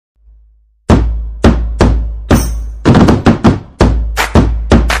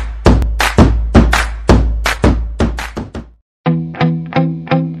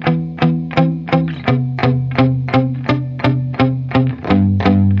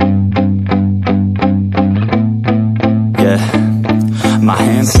Yeah, my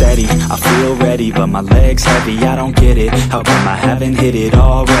hands steady, I feel ready, but my legs heavy, I don't get it. How come I haven't hit it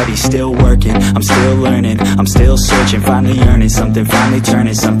already? Still working, I'm still learning, I'm still searching, finally earning something, finally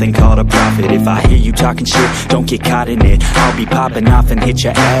turning something called a profit. If I hear you talking shit, don't get caught in it. I'll be popping off and hit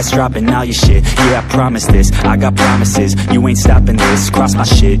your ass, dropping all your shit. Yeah, I promise this, I got promises, you ain't stopping this. Cross my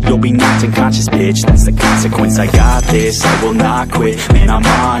shit, you'll be knocked unconscious, bitch. That's the consequence, I got this, I will not quit. Man, I'm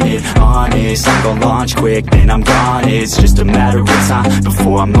on it, honest, I'm gon' launch quick, then I'm gone. It's just a matter of time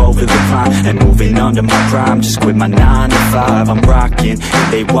before I'm over the climb and moving under my prime. Just quit my 9 to 5, I'm rocking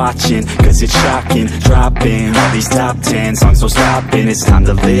and they watching, cause it's shocking. Dropping all these top 10 songs, no stopping. It's time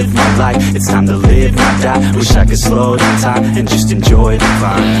to live my life, it's time to live, not die. Wish I could slow down time and just enjoy the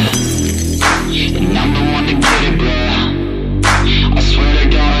climb. And I'm the one to get it, bro. I swear to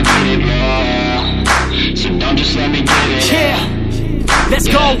God I get it, bro. So don't just let me get it. Yeah, let's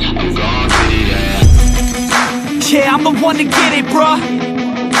go. I'm gonna get it, yeah. Yeah, I'm the one to get it, bruh.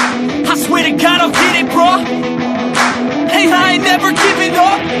 I swear to God I'll get it, bruh. Hey, I ain't never giving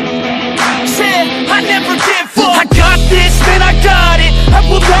up. Yeah, I never give up. I got this, man, I got it. I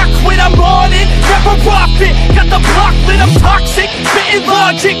will not quit, I'm on it. Never off it. Got the block lit, I'm toxic. Spitting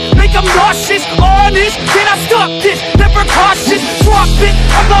logic, make them nauseous. Honest, can I stop this? Never cautious, drop it.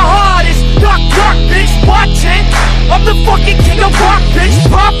 I'm the hardest. Knock, knock, bitch, watch it. I'm the fucking king of rock, bitch.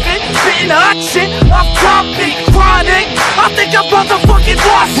 Pop it, spitting hot shit. Off topic, chronic. I think I'm motherfucking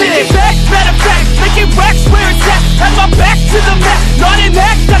lost it. Making back, better fact. Making racks where it's at. Had my back to the mat. Not an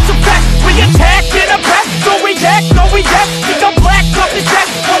act, that's a fact. We attack in a back. No react, no react. Think I'm black off his back.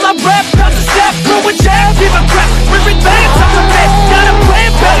 While I rap, bounce a step. Throw a jab, give a crap. We're advanced, I'm the best. Got a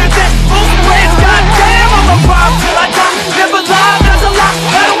plan better than most brands. Goddamn, I'm a bomb till I die. Never lie, there's a lie.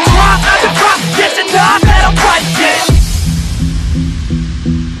 I don't cry, I defy. Yes and nah, that I'm right, yeah.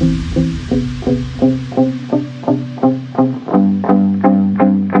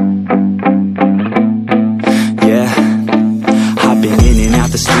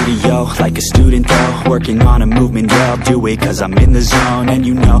 Like a student though, working on a movement, yeah, I'll do it cause I'm in the zone. And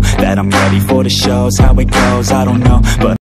you know that I'm ready for the shows, how it goes, I don't know, but